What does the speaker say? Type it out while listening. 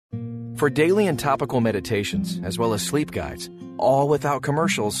For daily and topical meditations, as well as sleep guides, all without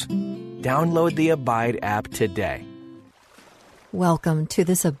commercials, download the Abide app today. Welcome to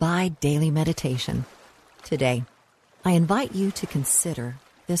this Abide Daily Meditation. Today, I invite you to consider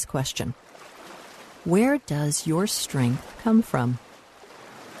this question. Where does your strength come from?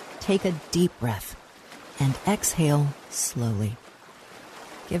 Take a deep breath and exhale slowly.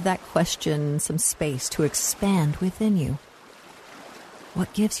 Give that question some space to expand within you.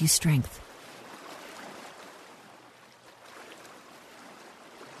 What gives you strength?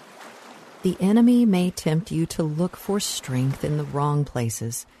 The enemy may tempt you to look for strength in the wrong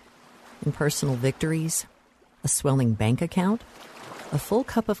places, in personal victories, a swelling bank account, a full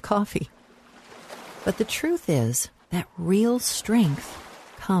cup of coffee. But the truth is that real strength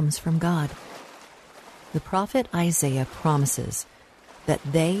comes from God. The prophet Isaiah promises that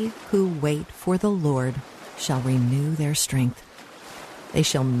they who wait for the Lord shall renew their strength. They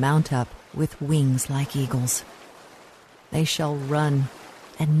shall mount up with wings like eagles. They shall run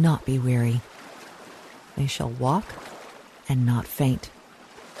and not be weary. They shall walk and not faint.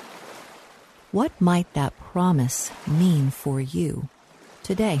 What might that promise mean for you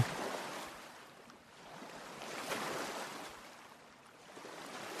today?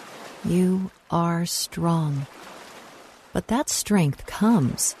 You are strong, but that strength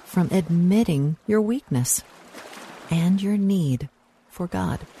comes from admitting your weakness and your need for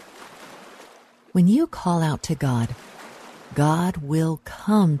God. When you call out to God, God will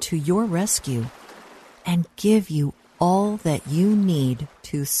come to your rescue and give you all that you need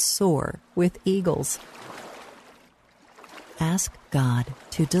to soar with eagles. Ask God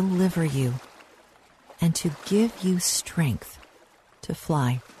to deliver you and to give you strength to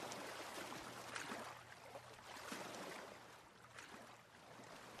fly.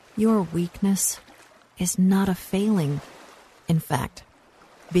 Your weakness is not a failing. In fact,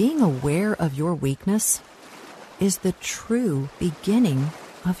 being aware of your weakness is the true beginning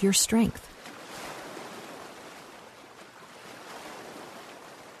of your strength.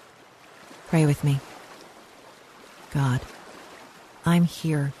 Pray with me. God, I'm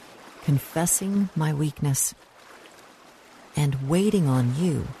here confessing my weakness and waiting on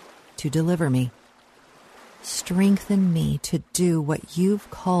you to deliver me. Strengthen me to do what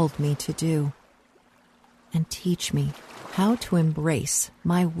you've called me to do, and teach me how to embrace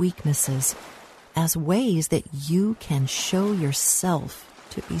my weaknesses as ways that you can show yourself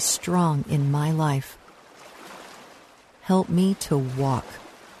to be strong in my life. Help me to walk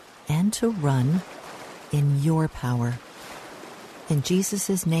and to run in your power. In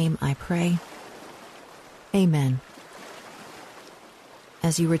Jesus' name I pray. Amen.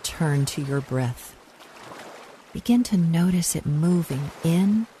 As you return to your breath, begin to notice it moving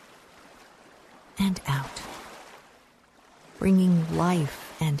in and out, bringing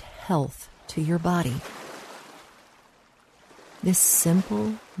life and health to your body. This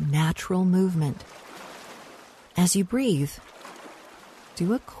simple, natural movement. As you breathe,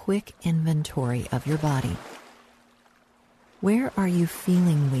 do a quick inventory of your body. Where are you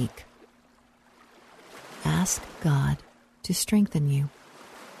feeling weak? Ask God to strengthen you.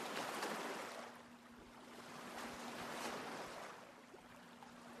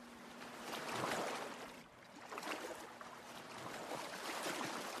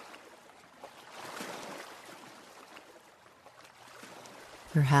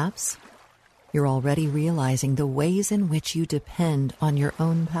 Perhaps you're already realizing the ways in which you depend on your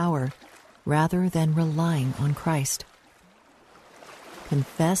own power rather than relying on Christ.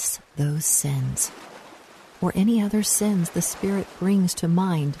 Confess those sins, or any other sins the Spirit brings to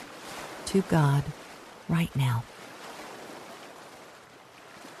mind, to God right now.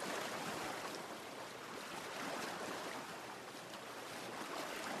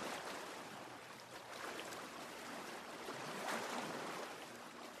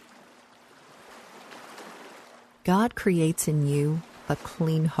 God creates in you a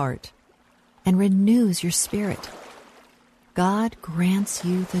clean heart and renews your spirit. God grants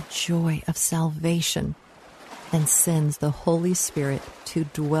you the joy of salvation and sends the Holy Spirit to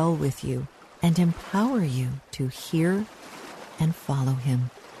dwell with you and empower you to hear and follow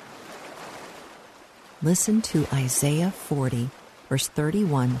Him. Listen to Isaiah 40, verse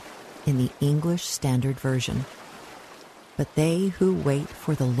 31 in the English Standard Version. But they who wait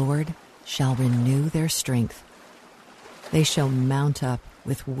for the Lord shall renew their strength. They shall mount up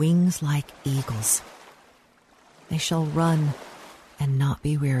with wings like eagles. They shall run and not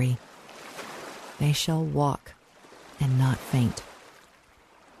be weary. They shall walk and not faint.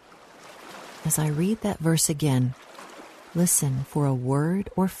 As I read that verse again, listen for a word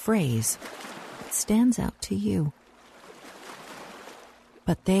or phrase that stands out to you.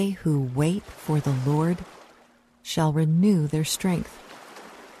 But they who wait for the Lord shall renew their strength.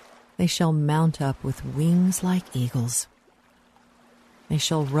 They shall mount up with wings like eagles. They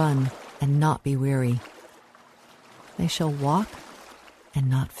shall run and not be weary. They shall walk and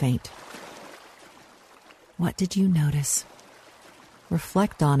not faint. What did you notice?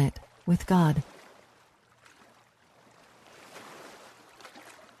 Reflect on it with God.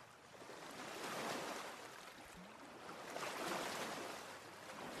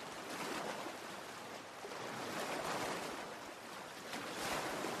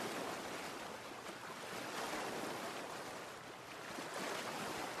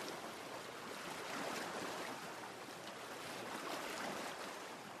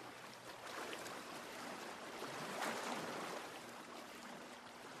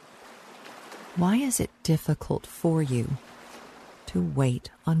 Why is it difficult for you to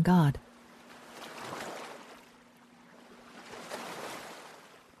wait on God?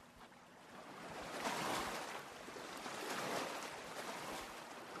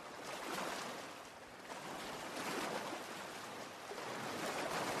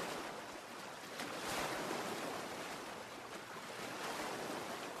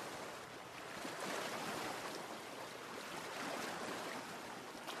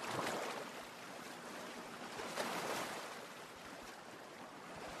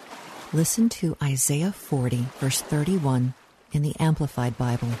 Listen to Isaiah 40, verse 31 in the Amplified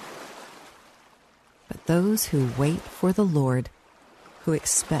Bible. But those who wait for the Lord, who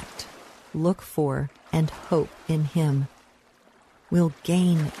expect, look for, and hope in Him, will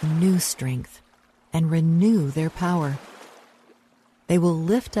gain new strength and renew their power. They will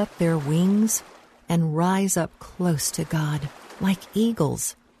lift up their wings and rise up close to God, like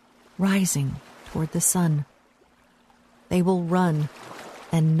eagles rising toward the sun. They will run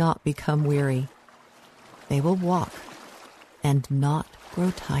and not become weary. They will walk and not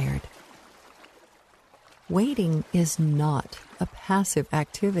grow tired. Waiting is not a passive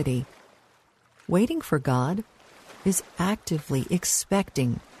activity. Waiting for God is actively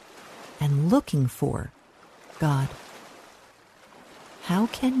expecting and looking for God. How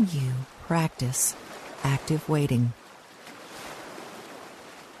can you practice active waiting?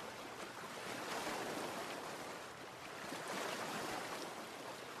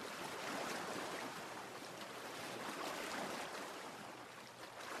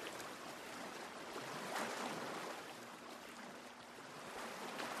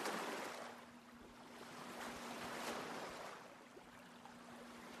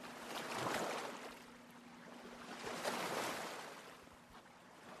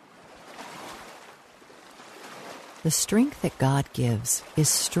 The strength that God gives is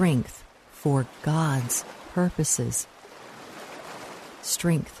strength for God's purposes.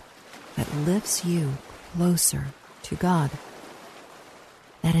 Strength that lifts you closer to God,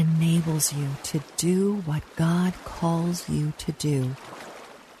 that enables you to do what God calls you to do.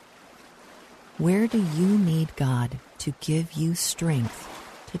 Where do you need God to give you strength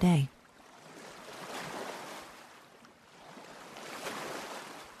today?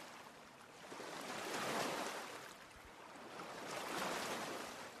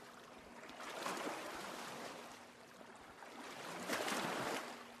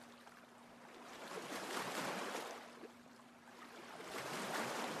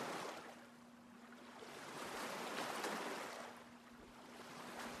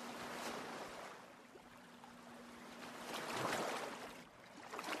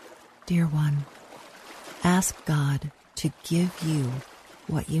 Dear one, ask God to give you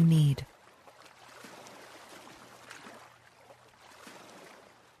what you need.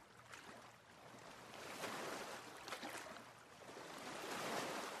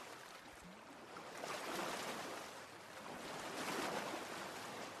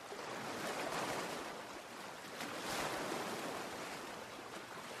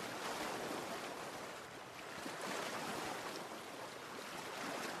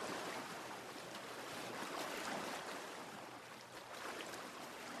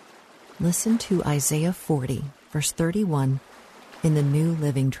 Listen to Isaiah 40, verse 31 in the New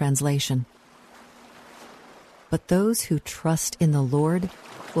Living Translation. But those who trust in the Lord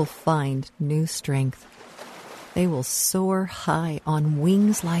will find new strength. They will soar high on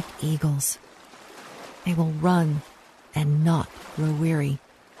wings like eagles. They will run and not grow weary.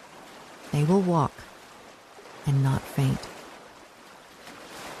 They will walk and not faint.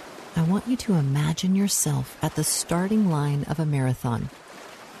 I want you to imagine yourself at the starting line of a marathon.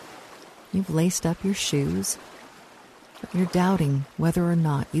 You've laced up your shoes, but you're doubting whether or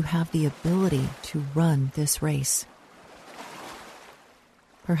not you have the ability to run this race.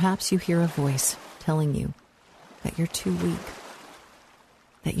 Perhaps you hear a voice telling you that you're too weak.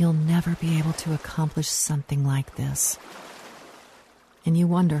 that you'll never be able to accomplish something like this. And you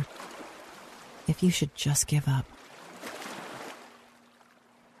wonder if you should just give up.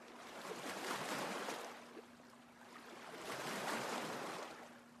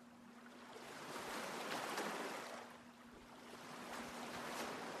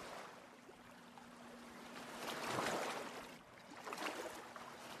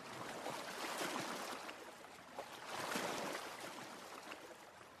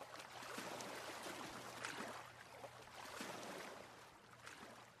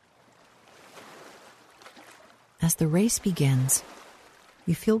 As the race begins,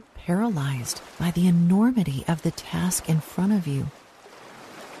 you feel paralyzed by the enormity of the task in front of you.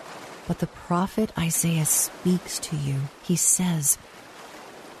 But the prophet Isaiah speaks to you. He says,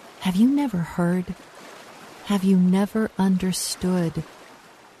 "Have you never heard? Have you never understood?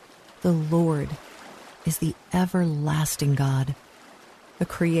 The Lord is the everlasting God, the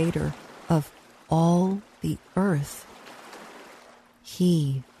creator of all the earth.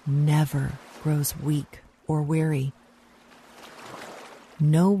 He never grows weak or weary.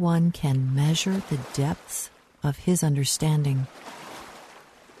 No one can measure the depths of his understanding."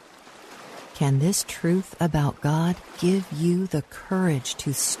 Can this truth about God give you the courage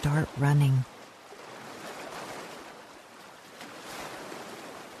to start running?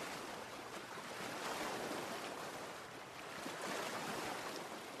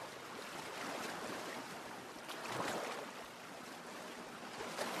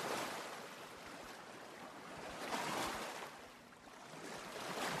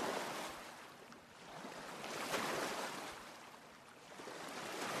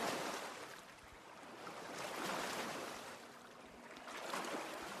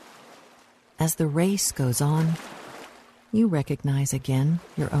 As the race goes on, you recognize again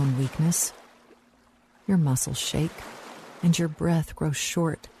your own weakness. Your muscles shake and your breath grows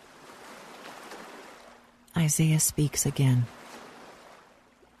short. Isaiah speaks again.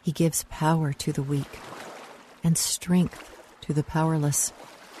 He gives power to the weak and strength to the powerless.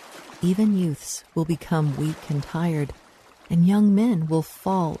 Even youths will become weak and tired, and young men will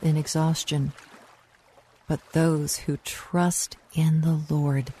fall in exhaustion. But those who trust in the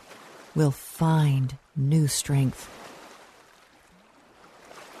Lord will find new strength.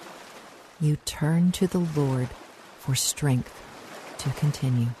 You turn to the Lord for strength to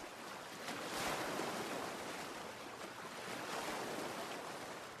continue.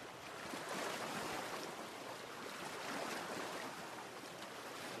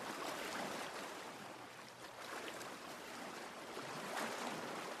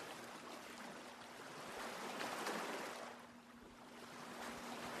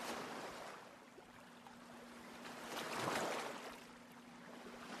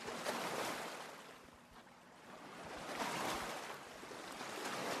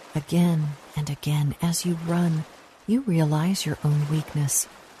 Again and again, as you run, you realize your own weakness.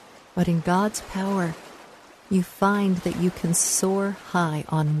 But in God's power, you find that you can soar high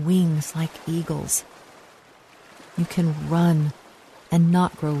on wings like eagles. You can run and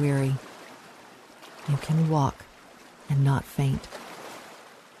not grow weary. You can walk and not faint.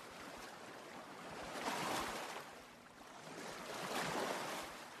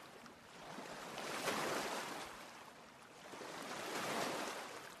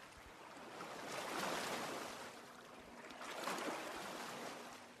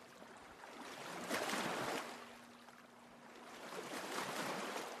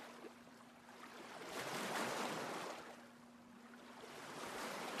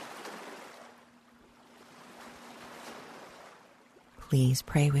 Please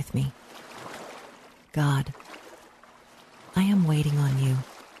pray with me. God, I am waiting on you.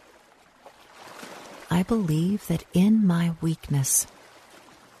 I believe that in my weakness,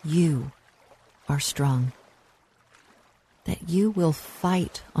 you are strong, that you will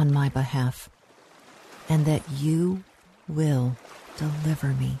fight on my behalf, and that you will deliver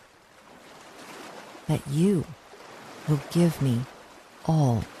me, that you will give me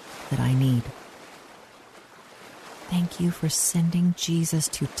all that I need. Thank you for sending Jesus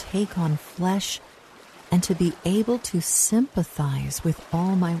to take on flesh and to be able to sympathize with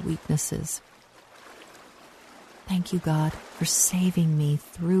all my weaknesses. Thank you, God, for saving me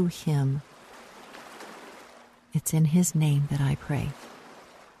through him. It's in his name that I pray.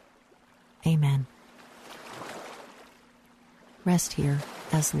 Amen. Rest here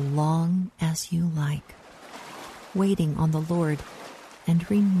as long as you like, waiting on the Lord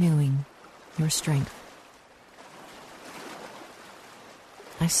and renewing your strength.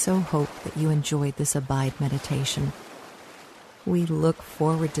 I so hope that you enjoyed this Abide meditation. We look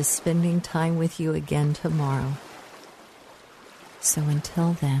forward to spending time with you again tomorrow. So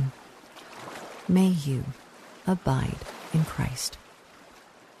until then, may you abide in Christ.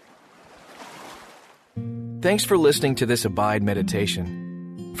 Thanks for listening to this Abide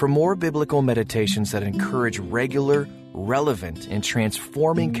meditation. For more biblical meditations that encourage regular, relevant, and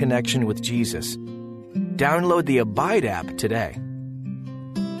transforming connection with Jesus, download the Abide app today.